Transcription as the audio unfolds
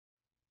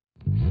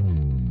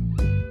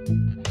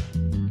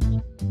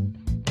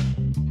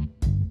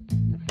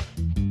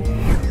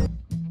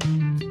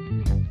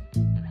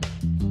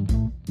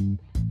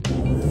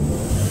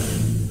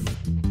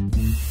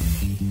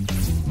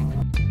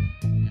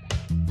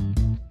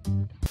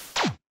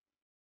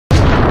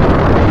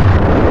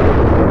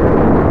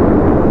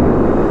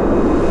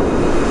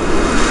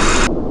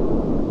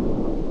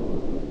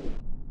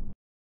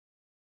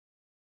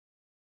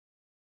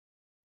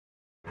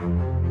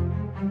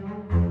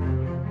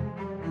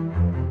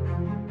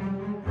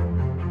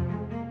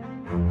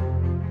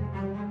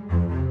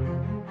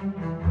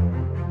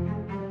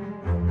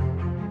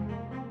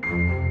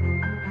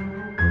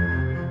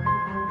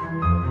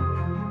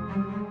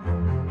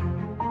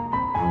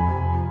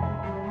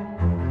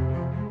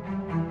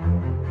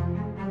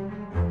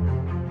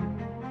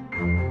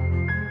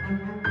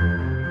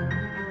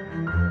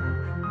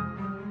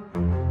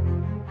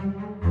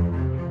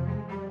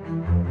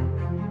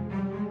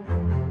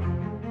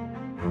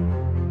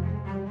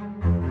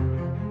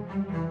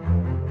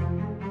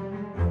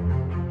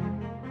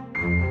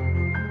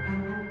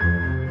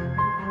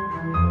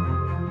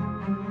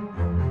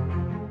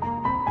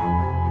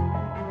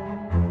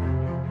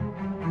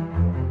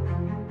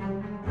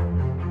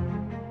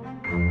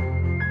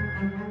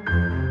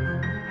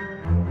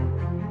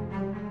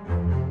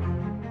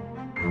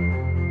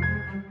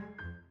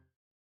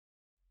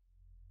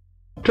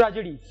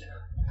Tragedies.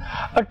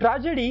 A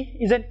tragedy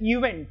is an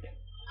event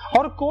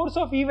or course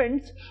of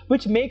events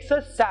which makes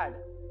us sad,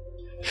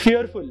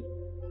 fearful,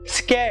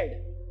 scared,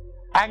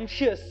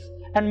 anxious,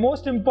 and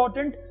most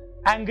important,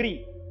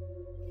 angry.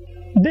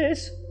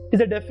 This is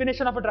the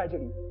definition of a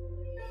tragedy.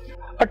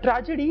 A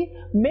tragedy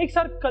makes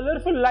our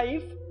colorful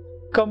life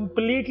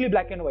completely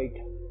black and white.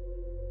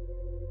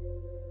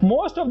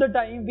 Most of the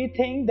time we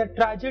think that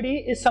tragedy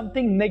is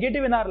something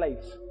negative in our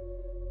life.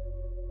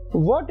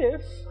 What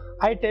if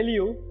I tell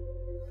you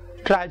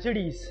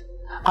tragedies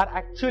are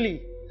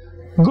actually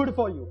good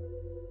for you?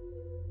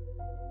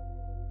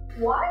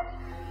 What?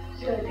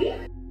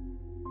 Really?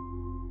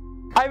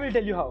 I will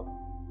tell you how.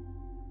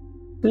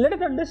 Let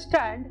us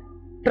understand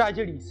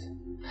tragedies.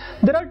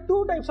 There are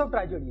two types of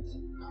tragedies.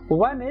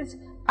 One is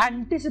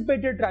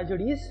anticipated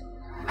tragedies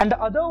and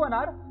the other one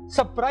are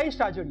surprise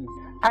tragedies.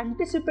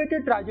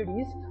 Anticipated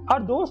tragedies are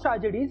those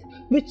tragedies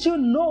which you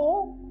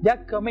know they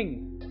are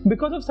coming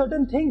because of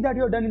certain things that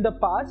you have done in the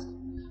past,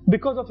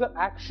 because of your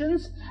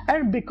actions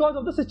and because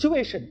of the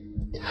situation.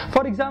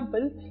 For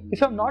example,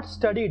 if you have not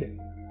studied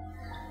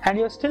and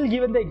you are still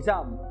given the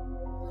exam,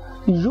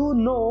 you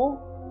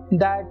know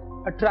that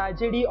a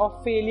tragedy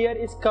of failure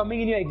is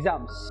coming in your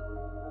exams.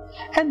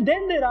 And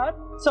then there are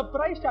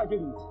surprise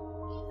tragedies.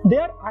 They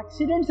are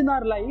accidents in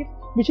our life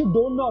which you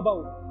don't know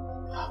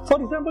about.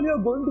 For example, you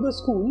are going to the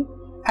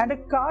school and a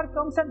car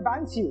comes and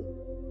bangs you.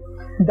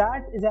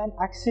 That is an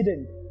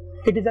accident.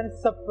 It is a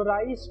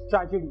surprise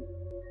tragedy.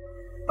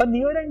 A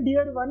near and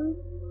dear one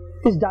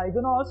is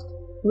diagnosed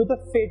with a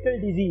fatal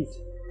disease.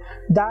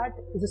 That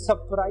is a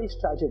surprise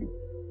tragedy.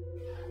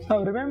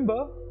 Now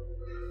remember,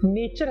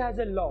 nature has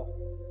a law.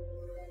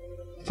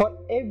 For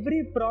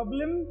every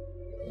problem,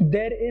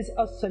 there is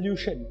a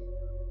solution.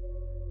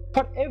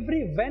 For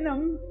every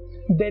venom,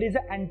 there is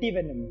an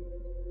anti-venom.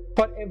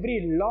 For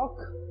every lock,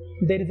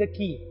 there is a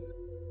key.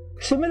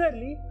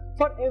 Similarly,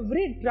 for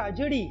every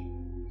tragedy,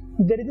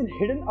 there is a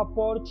hidden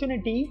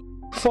opportunity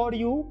for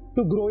you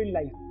to grow in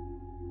life.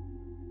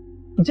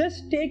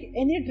 Just take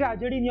any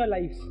tragedy in your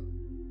life.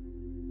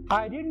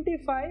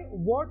 Identify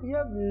what you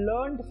have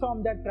learned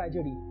from that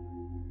tragedy.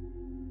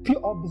 If you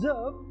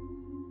observe,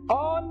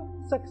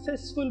 all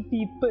successful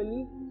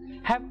people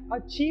have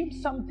achieved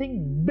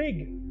something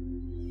big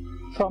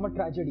from a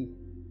tragedy.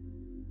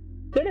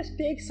 Let us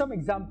take some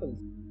examples.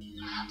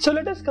 So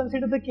let us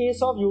consider the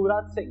case of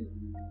Yuvraj Singh.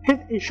 His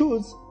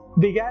issues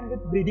began with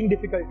breathing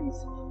difficulties,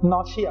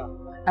 nausea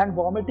and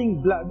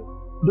vomiting blood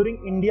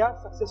during India's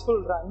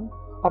successful run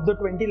of the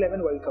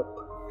 2011 World Cup.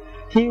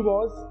 He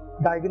was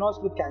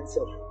diagnosed with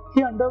cancer.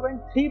 He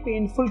underwent 3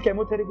 painful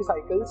chemotherapy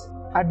cycles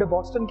at the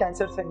Boston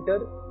Cancer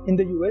Center in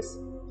the US.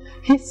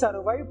 He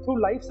survived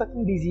through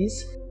life-sucking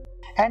disease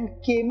and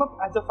came up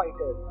as a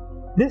fighter.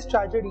 This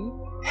tragedy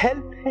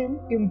helped him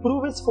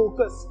improve his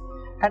focus,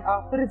 and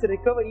after his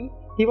recovery,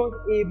 he was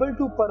able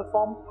to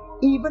perform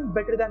even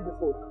better than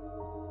before.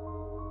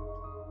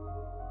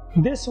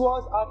 This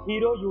was our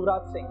hero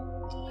Yuvraj Singh.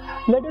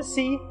 Let us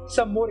see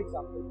some more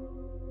examples.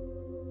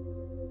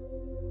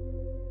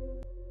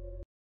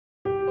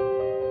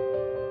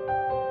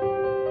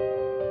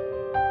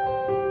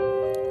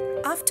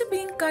 After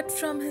being cut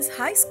from his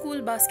high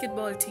school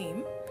basketball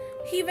team,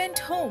 he went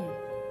home,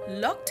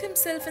 locked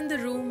himself in the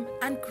room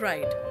and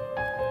cried.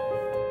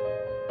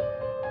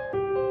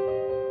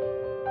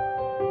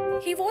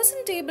 He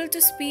wasn't able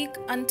to speak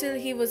until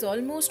he was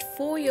almost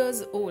 4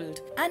 years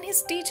old, and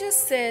his teachers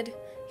said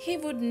he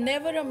would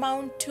never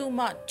amount to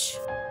much.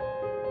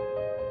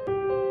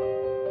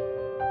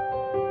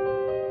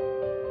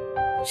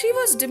 She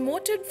was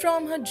demoted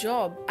from her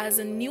job as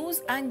a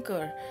news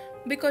anchor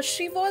because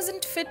she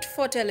wasn't fit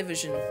for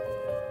television.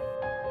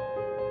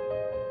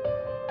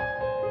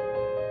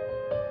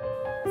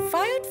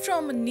 Fired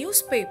from a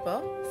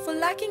newspaper for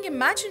lacking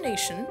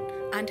imagination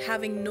and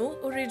having no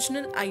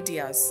original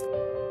ideas.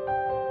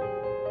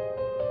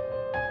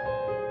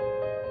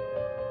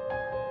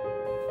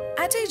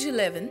 At age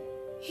 11,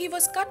 he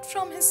was cut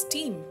from his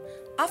team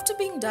after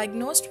being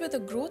diagnosed with a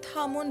growth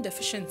hormone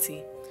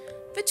deficiency,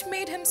 which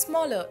made him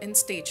smaller in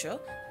stature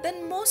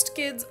than most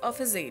kids of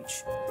his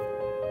age.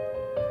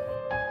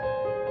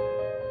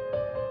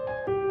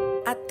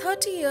 At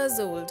 30 years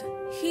old,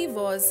 he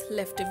was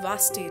left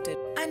devastated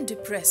and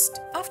depressed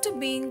after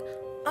being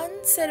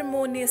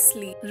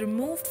unceremoniously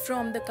removed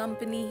from the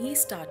company he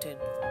started.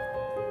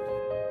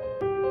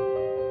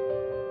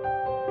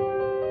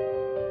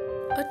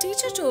 A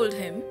teacher told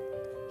him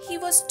he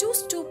was too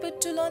stupid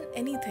to learn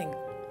anything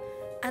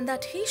and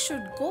that he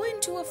should go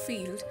into a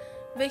field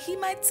where he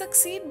might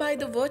succeed by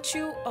the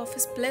virtue of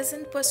his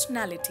pleasant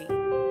personality.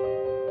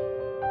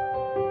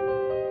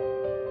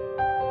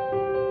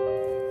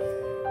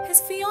 His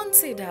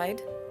fiancée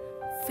died,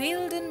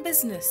 failed in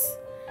business,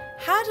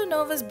 had a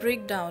nervous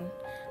breakdown,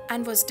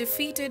 and was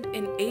defeated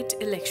in 8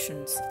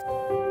 elections.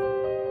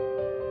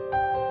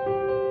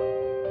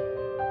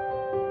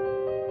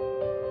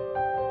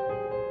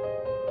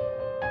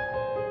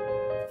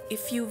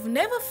 If you've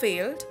never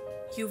failed,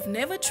 you've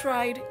never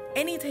tried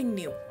anything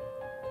new.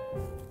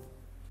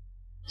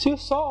 So you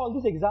saw all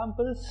these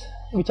examples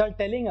which are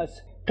telling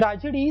us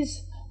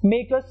tragedies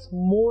make us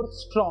more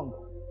strong.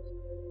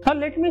 Now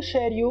let me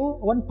share you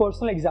one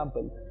personal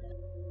example.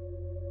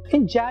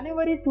 In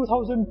January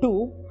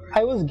 2002,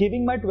 I was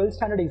giving my 12th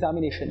standard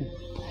examination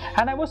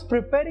and I was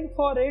preparing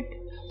for it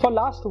for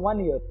last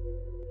 1 year.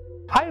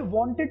 I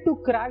wanted to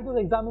crack those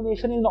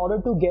examinations in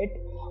order to get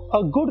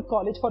a good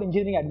college for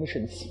engineering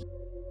admissions.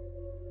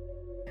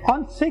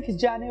 On 6th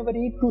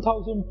January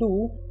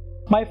 2002,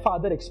 my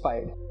father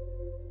expired.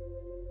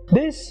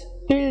 This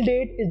till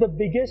date is the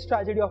biggest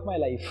tragedy of my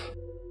life.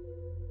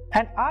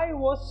 And I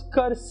was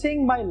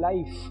cursing my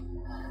life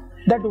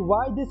that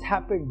why this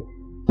happened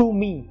to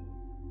me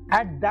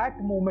at that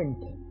moment.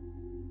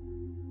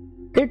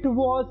 It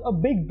was a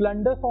big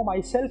blunder for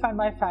myself and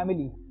my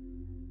family.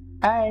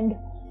 And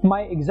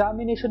my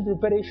examination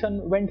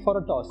preparation went for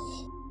a toss.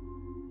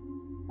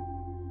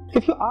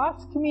 If you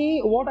ask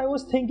me what I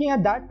was thinking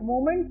at that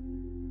moment,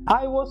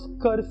 I was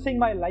cursing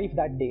my life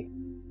that day.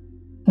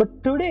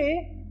 But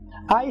today,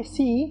 I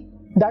see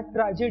that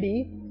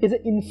tragedy is an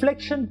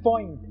inflection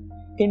point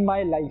in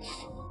my life.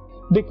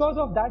 Because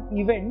of that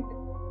event,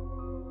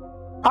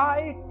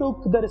 I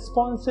took the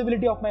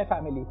responsibility of my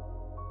family.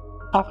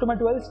 After my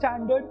 12th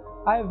standard,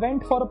 I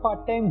went for a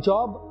part-time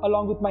job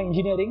along with my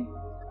engineering,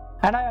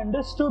 and I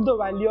understood the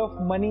value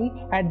of money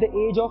at the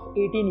age of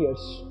 18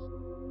 years.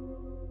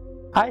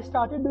 I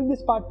started doing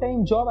this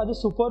part-time job as a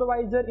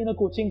supervisor in a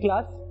coaching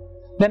class.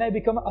 Then I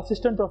became an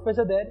assistant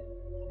professor there,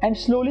 and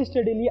slowly,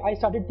 steadily, I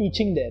started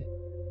teaching there.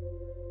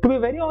 To be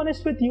very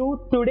honest with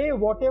you, today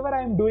whatever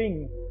I am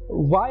doing,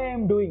 why I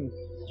am doing,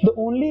 the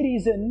only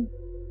reason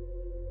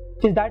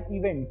is that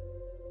event.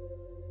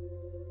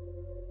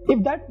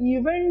 If that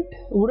event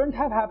wouldn't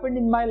have happened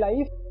in my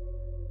life,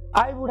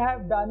 I would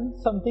have done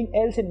something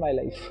else in my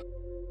life.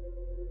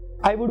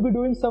 I would be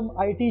doing some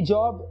IT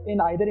job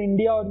in either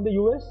India or in the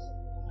US,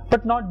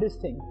 but not this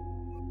thing.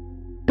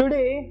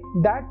 Today,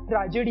 that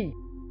tragedy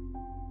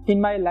in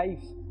my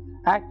life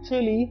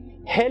actually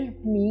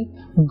helped me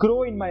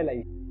grow in my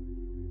life.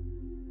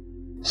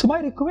 So my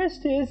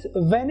request is,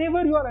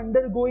 whenever you are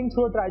undergoing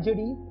through a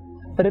tragedy,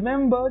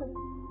 remember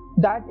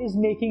that is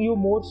making you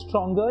more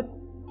stronger.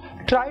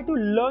 Try to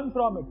learn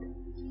from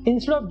it.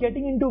 Instead of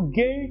getting into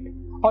guilt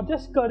or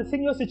just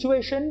cursing your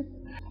situation,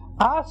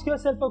 ask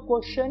yourself a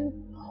question: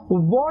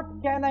 what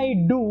can I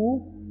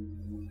do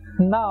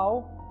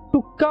now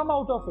to come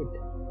out of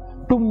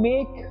it, to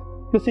make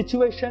the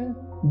situation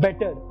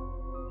better?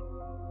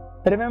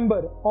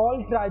 Remember,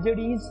 all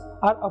tragedies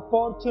are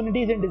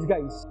opportunities in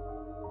disguise.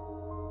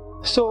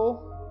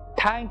 So,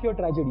 thank your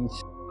tragedies.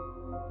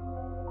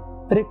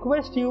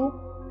 Request you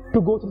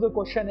to go through the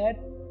questionnaire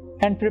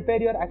and prepare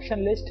your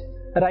action list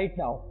right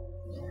now.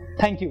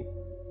 Thank you.